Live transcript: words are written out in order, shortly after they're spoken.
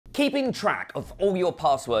Keeping track of all your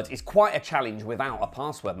passwords is quite a challenge without a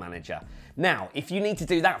password manager. Now, if you need to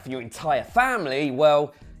do that for your entire family,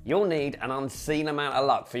 well, you'll need an unseen amount of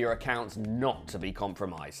luck for your accounts not to be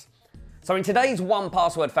compromised. So in today's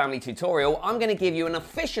 1Password family tutorial, I'm going to give you an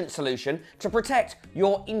efficient solution to protect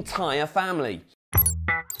your entire family.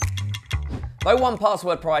 Though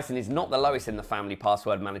 1Password pricing is not the lowest in the family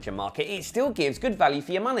password manager market, it still gives good value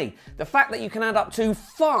for your money. The fact that you can add up to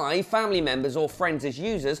 5 family members or friends as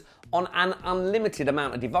users on an unlimited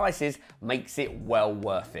amount of devices makes it well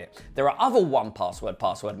worth it. There are other 1Password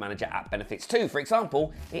password manager app benefits too. For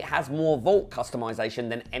example, it has more vault customization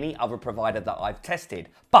than any other provider that I've tested.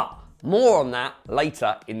 But more on that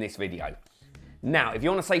later in this video. Now, if you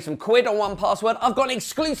want to save some quid on 1Password, I've got an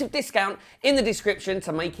exclusive discount in the description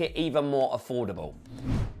to make it even more affordable.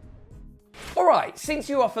 Alright, since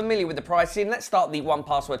you are familiar with the pricing, let's start the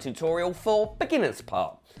 1Password tutorial for beginners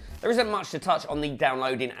part. There isn't much to touch on the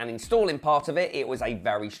downloading and installing part of it. It was a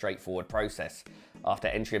very straightforward process. After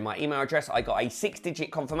entering my email address, I got a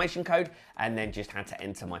 6-digit confirmation code and then just had to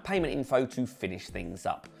enter my payment info to finish things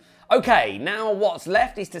up. Okay, now what's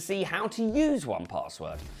left is to see how to use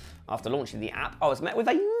 1Password. After launching the app, I was met with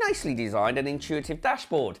a nicely designed and intuitive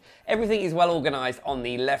dashboard. Everything is well organized on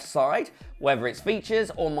the left side, whether it's features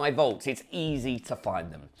or my vaults, it's easy to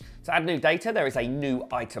find them. To add new data, there is a new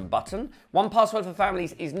item button. 1Password for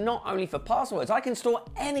families is not only for passwords, I can store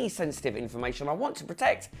any sensitive information I want to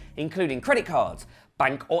protect, including credit cards,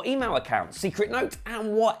 bank or email accounts, secret notes,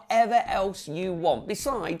 and whatever else you want.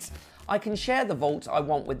 Besides, I can share the vaults I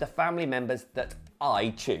want with the family members that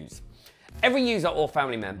I choose. Every user or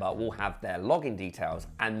family member will have their login details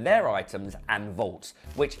and their items and vaults,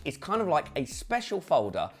 which is kind of like a special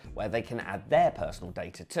folder where they can add their personal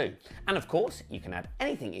data too. And of course, you can add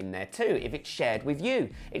anything in there too if it's shared with you.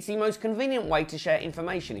 It's the most convenient way to share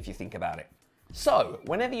information if you think about it. So,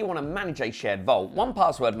 whenever you want to manage a shared vault,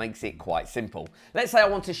 1Password makes it quite simple. Let's say I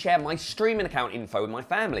want to share my streaming account info with my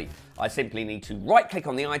family. I simply need to right-click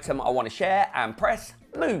on the item I want to share and press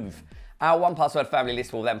Move. Our 1Password family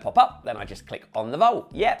list will then pop up, then I just click on the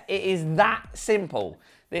vault. Yep, it is that simple.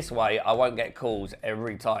 This way, I won't get calls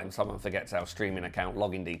every time someone forgets our streaming account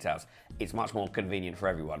login details. It's much more convenient for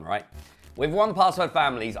everyone, right? With 1Password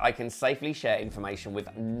families, I can safely share information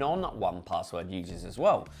with non-1Password users as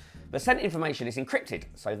well. The sent information is encrypted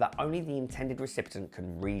so that only the intended recipient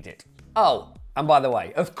can read it. Oh, and by the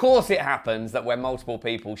way, of course it happens that when multiple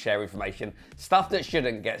people share information, stuff that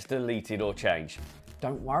shouldn't gets deleted or changed.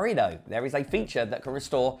 Don't worry though, there is a feature that can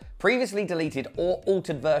restore previously deleted or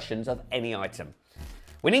altered versions of any item.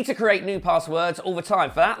 We need to create new passwords all the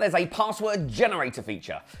time. For that, there's a password generator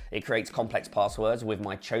feature. It creates complex passwords with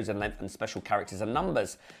my chosen length and special characters and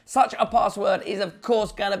numbers. Such a password is of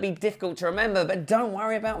course gonna be difficult to remember, but don't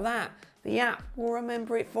worry about that. The app will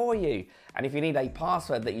remember it for you. And if you need a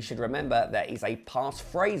password that you should remember, there is a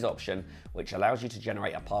passphrase option, which allows you to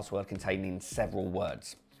generate a password containing several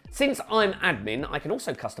words. Since I'm admin, I can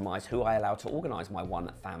also customize who I allow to organize my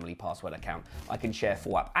one family password account. I can share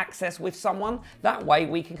full app access with someone. That way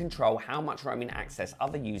we can control how much roaming access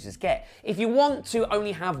other users get. If you want to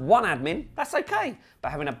only have one admin, that's okay,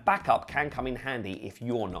 but having a backup can come in handy if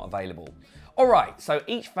you're not available. All right, so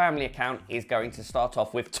each family account is going to start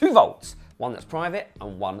off with 2 vaults. One that's private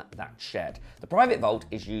and one that's shared. The private vault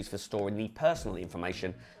is used for storing the personal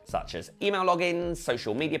information such as email logins,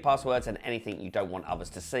 social media passwords, and anything you don't want others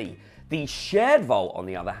to see. The shared vault, on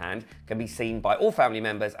the other hand, can be seen by all family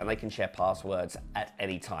members and they can share passwords at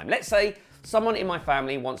any time. Let's say someone in my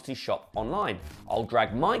family wants to shop online. I'll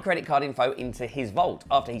drag my credit card info into his vault.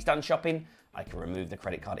 After he's done shopping, I can remove the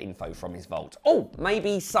credit card info from his vault. Oh,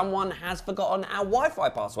 maybe someone has forgotten our Wi-Fi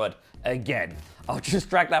password again. I'll just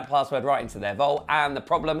drag that password right into their vault and the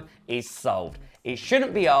problem is solved. It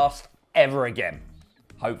shouldn't be asked ever again,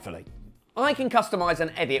 hopefully. I can customize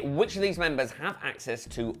and edit which of these members have access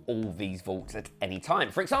to all these vaults at any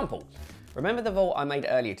time. For example, remember the vault I made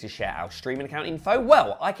earlier to share our streaming account info?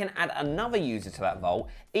 Well, I can add another user to that vault,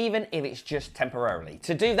 even if it's just temporarily.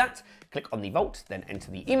 To do that, click on the vault, then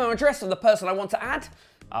enter the email address of the person I want to add.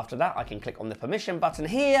 After that, I can click on the permission button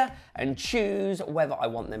here and choose whether I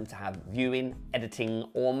want them to have viewing, editing,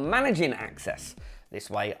 or managing access. This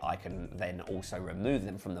way, I can then also remove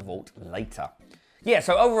them from the vault later. Yeah,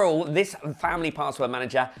 so overall, this family password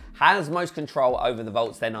manager has most control over the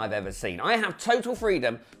vaults than I've ever seen. I have total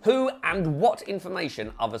freedom who and what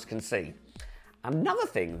information others can see. Another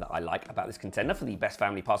thing that I like about this contender for the best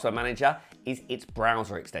family password manager is its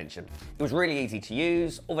browser extension. It was really easy to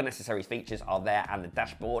use, all the necessary features are there, and the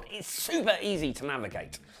dashboard is super easy to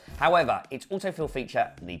navigate. However, its autofill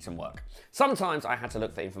feature needs some work. Sometimes I had to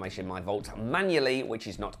look for information in my vault manually, which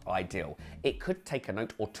is not ideal. It could take a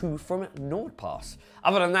note or two from NordPass.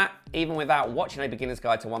 Other than that, even without watching a beginner's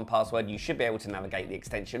guide to 1Password, you should be able to navigate the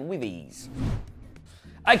extension with ease.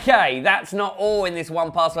 Okay, that's not all in this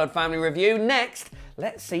 1Password family review. Next,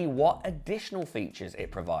 let's see what additional features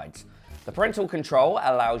it provides. The parental control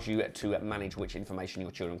allows you to manage which information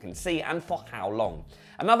your children can see and for how long.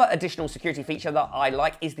 Another additional security feature that I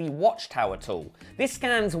like is the Watchtower tool. This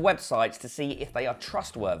scans websites to see if they are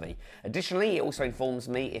trustworthy. Additionally, it also informs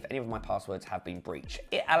me if any of my passwords have been breached.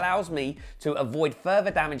 It allows me to avoid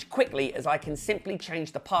further damage quickly, as I can simply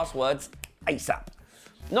change the passwords ASAP.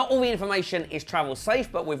 Not all the information is travel safe,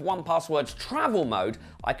 but with 1Password's travel mode,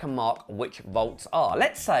 I can mark which vaults are.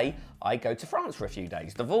 Let's say I go to France for a few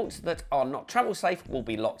days. The vaults that are not travel safe will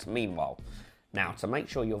be locked meanwhile. Now, to make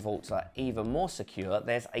sure your vaults are even more secure,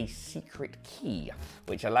 there's a secret key,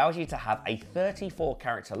 which allows you to have a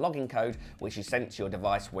 34-character login code, which is sent to your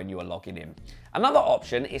device when you are logging in. Another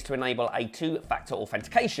option is to enable a two-factor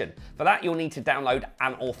authentication. For that, you'll need to download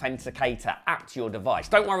an authenticator app to your device.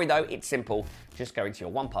 Don't worry though, it's simple. Just go into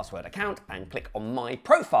your 1Password account and click on My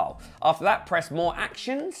Profile. After that, press More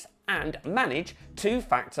Actions and manage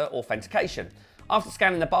two-factor authentication. After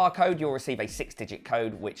scanning the barcode, you'll receive a 6-digit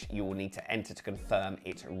code which you will need to enter to confirm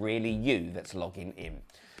it's really you that's logging in.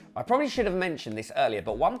 I probably should have mentioned this earlier,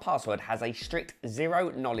 but 1Password has a strict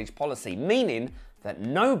zero-knowledge policy, meaning that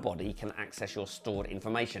nobody can access your stored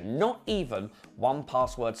information, not even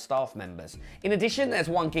 1Password staff members. In addition, there's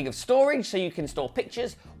 1 gig of storage, so you can store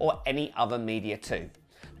pictures or any other media too.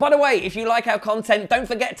 By the way, if you like our content, don't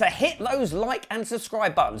forget to hit those like and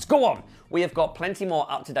subscribe buttons. Go on, we have got plenty more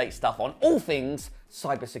up-to-date stuff on all things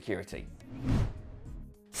cybersecurity.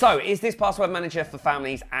 So, is this password manager for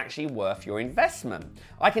families actually worth your investment?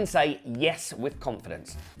 I can say yes with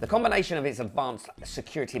confidence. The combination of its advanced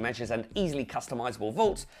security measures and easily customizable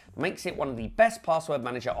vaults makes it one of the best password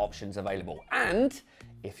manager options available. And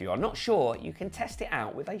if you are not sure, you can test it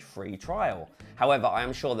out with a free trial. However, I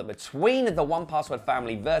am sure that between the 1Password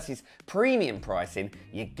family versus premium pricing,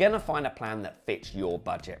 you're gonna find a plan that fits your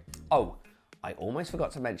budget. Oh, I almost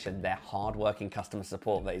forgot to mention their hard-working customer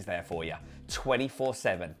support that is there for you,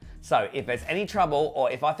 24/7. So if there's any trouble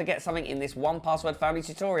or if I forget something in this 1Password family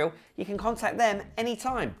tutorial, you can contact them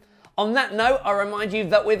anytime. On that note, I remind you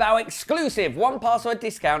that with our exclusive 1Password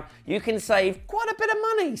discount, you can save quite a bit of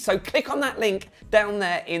money. So click on that link down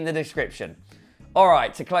there in the description. All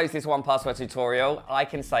right, to close this 1Password tutorial, I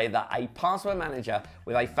can say that a password manager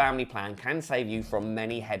with a family plan can save you from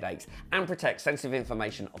many headaches and protect sensitive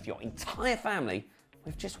information of your entire family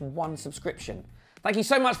with just 1 subscription. Thank you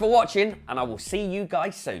so much for watching, and I will see you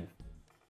guys soon.